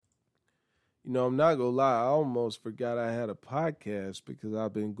I'm not going to lie. I almost forgot I had a podcast because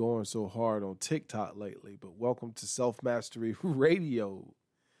I've been going so hard on TikTok lately. But welcome to Self Mastery Radio.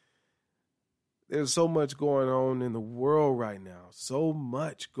 There's so much going on in the world right now. So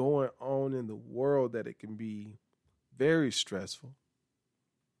much going on in the world that it can be very stressful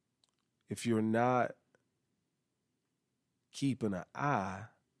if you're not keeping an eye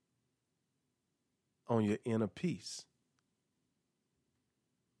on your inner peace.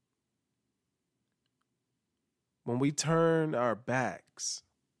 When we turn our backs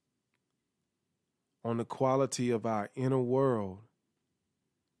on the quality of our inner world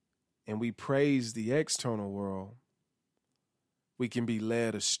and we praise the external world, we can be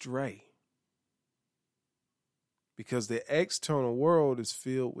led astray. Because the external world is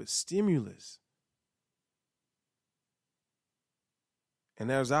filled with stimulus.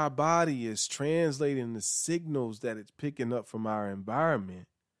 And as our body is translating the signals that it's picking up from our environment,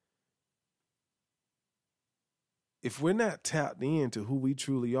 if we're not tapped into who we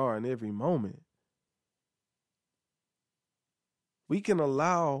truly are in every moment, we can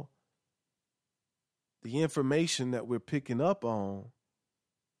allow the information that we're picking up on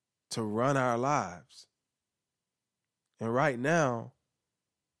to run our lives. And right now,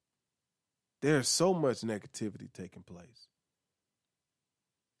 there's so much negativity taking place.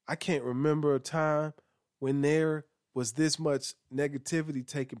 I can't remember a time when there was this much negativity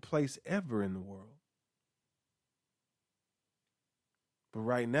taking place ever in the world. But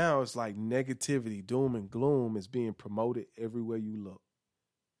right now, it's like negativity, doom and gloom is being promoted everywhere you look.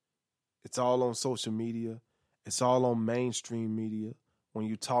 It's all on social media. It's all on mainstream media. When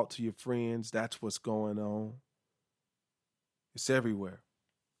you talk to your friends, that's what's going on. It's everywhere.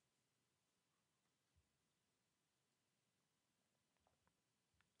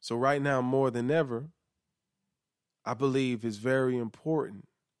 So right now, more than ever, I believe it's very important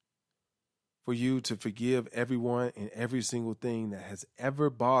for you to forgive everyone and every single thing that has ever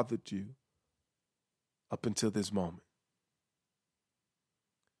bothered you up until this moment.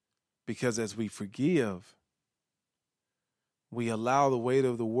 Because as we forgive, we allow the weight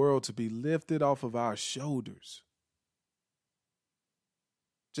of the world to be lifted off of our shoulders.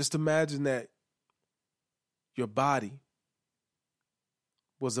 Just imagine that your body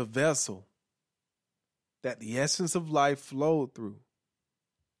was a vessel that the essence of life flowed through.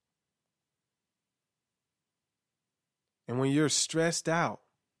 And when you're stressed out,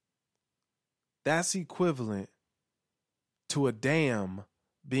 that's equivalent to a dam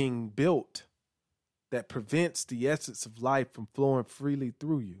being built that prevents the essence of life from flowing freely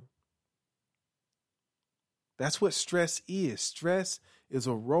through you. That's what stress is. Stress is a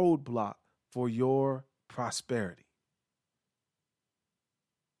roadblock for your prosperity.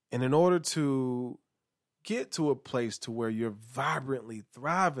 And in order to get to a place to where you're vibrantly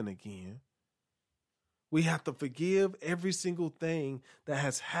thriving again, we have to forgive every single thing that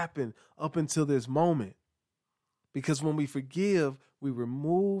has happened up until this moment. Because when we forgive, we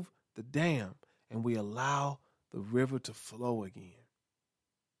remove the dam and we allow the river to flow again.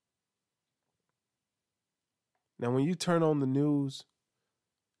 Now, when you turn on the news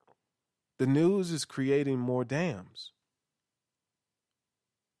is creating more dams.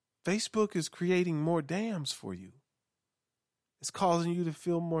 Facebook is creating more dams for you. It's causing you to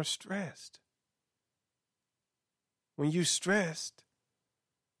feel more stressed. When you're stressed,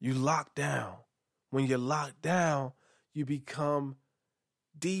 you lock down. When you're locked down, you become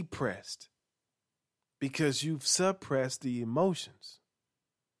depressed because you've suppressed the emotions.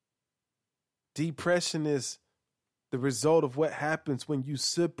 Depression is the result of what happens when you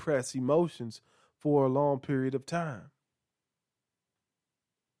suppress emotions for a long period of time.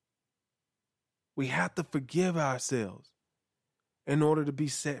 We have to forgive ourselves in order to be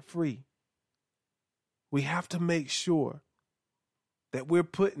set free. We have to make sure that we're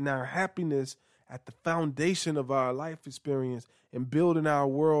putting our happiness at the foundation of our life experience and building our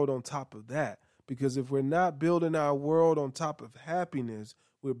world on top of that. Because if we're not building our world on top of happiness,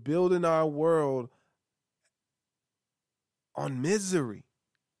 we're building our world on misery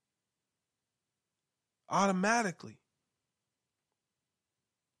automatically.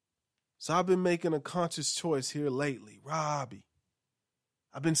 So I've been making a conscious choice here lately. Robbie.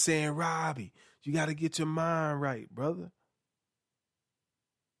 I've been saying, Robbie, you got to get your mind right, brother.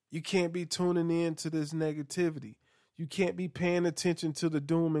 You can't be tuning in to this negativity. You can't be paying attention to the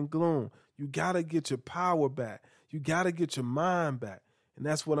doom and gloom. You got to get your power back. You got to get your mind back. And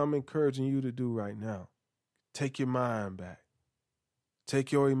that's what I'm encouraging you to do right now. Take your mind back.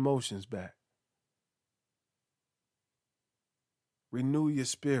 Take your emotions back. Renew your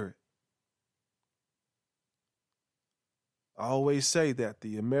spirit. I always say that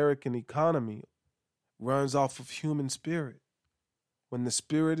the American economy runs off of human spirit. When the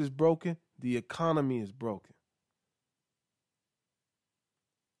spirit is broken, the economy is broken.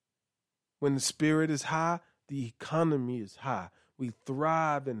 When the spirit is high, the economy is high. We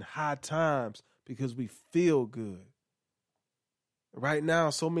thrive in high times because we feel good. Right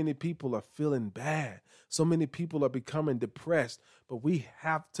now, so many people are feeling bad. So many people are becoming depressed, but we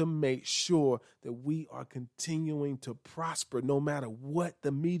have to make sure that we are continuing to prosper no matter what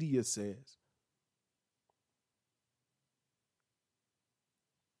the media says.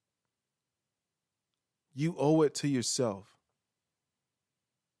 You owe it to yourself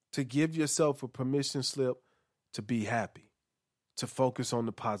to give yourself a permission slip to be happy, to focus on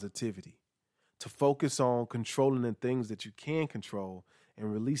the positivity, to focus on controlling the things that you can control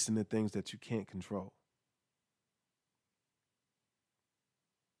and releasing the things that you can't control.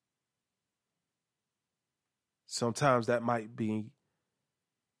 Sometimes that might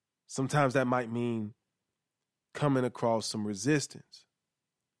mean coming across some resistance.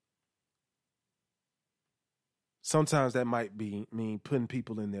 Sometimes that might mean putting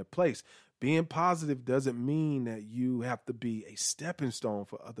people in their place. Being positive doesn't mean that you have to be a stepping stone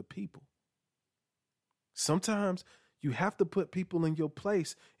for other people. Sometimes you have to put people in your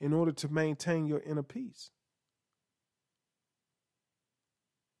place in order to maintain your inner peace.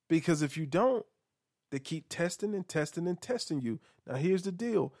 Because if you don't, they keep testing and testing and testing you. Now, here's the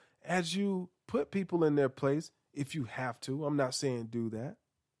deal. As you put people in their place, if you have to, I'm not saying do that.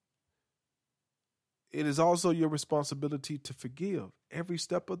 It is also your responsibility to forgive every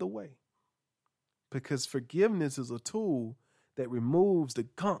step of the way. Because forgiveness is a tool that removes the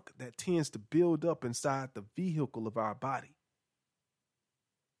gunk that tends to build up inside the vehicle of our body.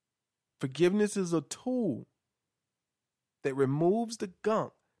 Forgiveness is a tool that removes the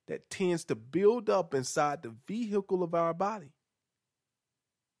gunk that tends to build up inside the vehicle of our body.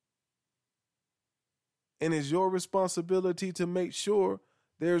 And it's your responsibility to make sure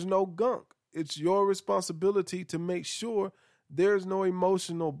there's no gunk. It's your responsibility to make sure there's no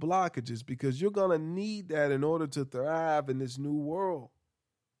emotional blockages, because you're going to need that in order to thrive in this new world.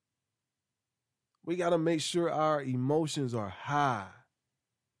 We got to make sure our emotions are high.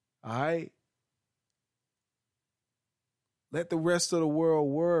 All right? Let the rest of the world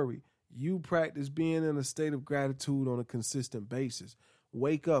worry. You practice being in a state of gratitude on a consistent basis.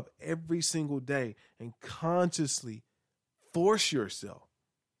 Wake up every single day and consciously force yourself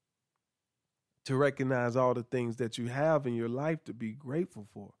to recognize all the things that you have in your life to be grateful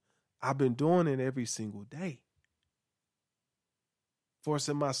for. I've been doing it every single day.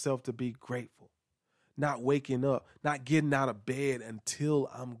 Forcing myself to be grateful. Not waking up, not getting out of bed until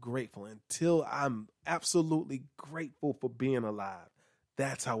I'm grateful, until I'm absolutely grateful for being alive.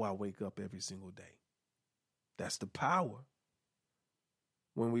 That's how I wake up every single day. That's the power.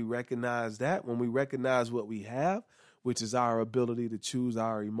 When we recognize that, when we recognize what we have, which is our ability to choose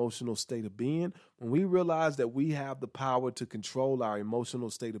our emotional state of being, when we realize that we have the power to control our emotional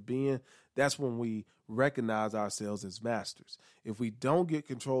state of being, that's when we recognize ourselves as masters. If we don't get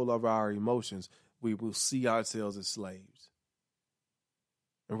control of our emotions, we will see ourselves as slaves.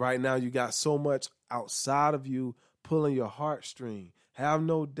 And right now, you got so much outside of you pulling your heartstring. Have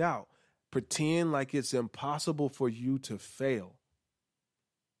no doubt. Pretend like it's impossible for you to fail.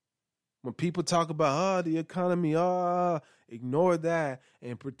 When people talk about the economy, ignore that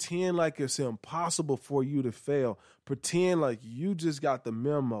and pretend like it's impossible for you to fail. Pretend like you just got the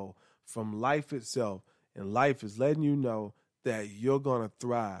memo from life itself, and life is letting you know that you're going to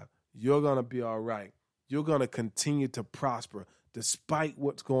thrive. You're going to be all right. You're going to continue to prosper despite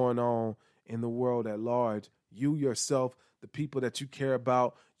what's going on in the world at large. You yourself, the people that you care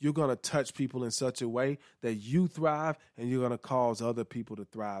about, you're going to touch people in such a way that you thrive, and you're going to cause other people to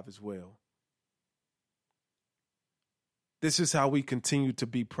thrive as well. This is how we continue to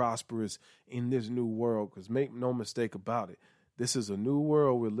be prosperous in this new world, because make no mistake about it, this is a new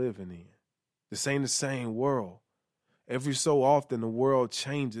world we're living in. This ain't the same world. Every so often, the world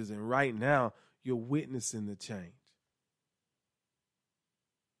changes, and right now, you're witnessing the change.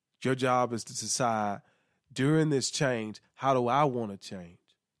 Your job is to decide, during this change, how do I want to change?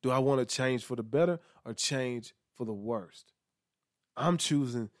 Do I want to change for the better or change for the worst? I'm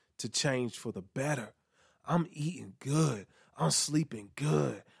choosing to change for the better. I'm eating good. I'm sleeping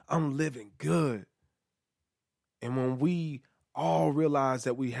good. I'm living good. And when we all realize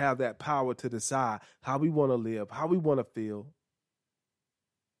that we have that power to decide how we want to live, how we want to feel,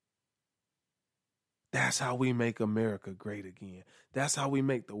 that's how we make America great again. That's how we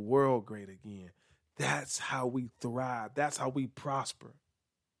make the world great again. That's how we thrive. That's how we prosper.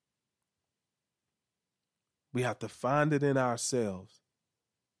 We have to find it in ourselves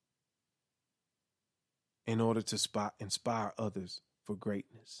in order to inspire others for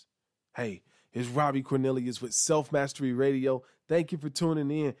greatness. Hey, it's Robbie Cornelius with Self Mastery Radio. Thank you for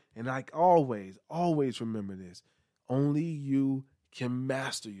tuning in. And like always, always remember this. Only you can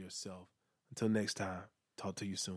master yourself. Until next time, talk to you soon.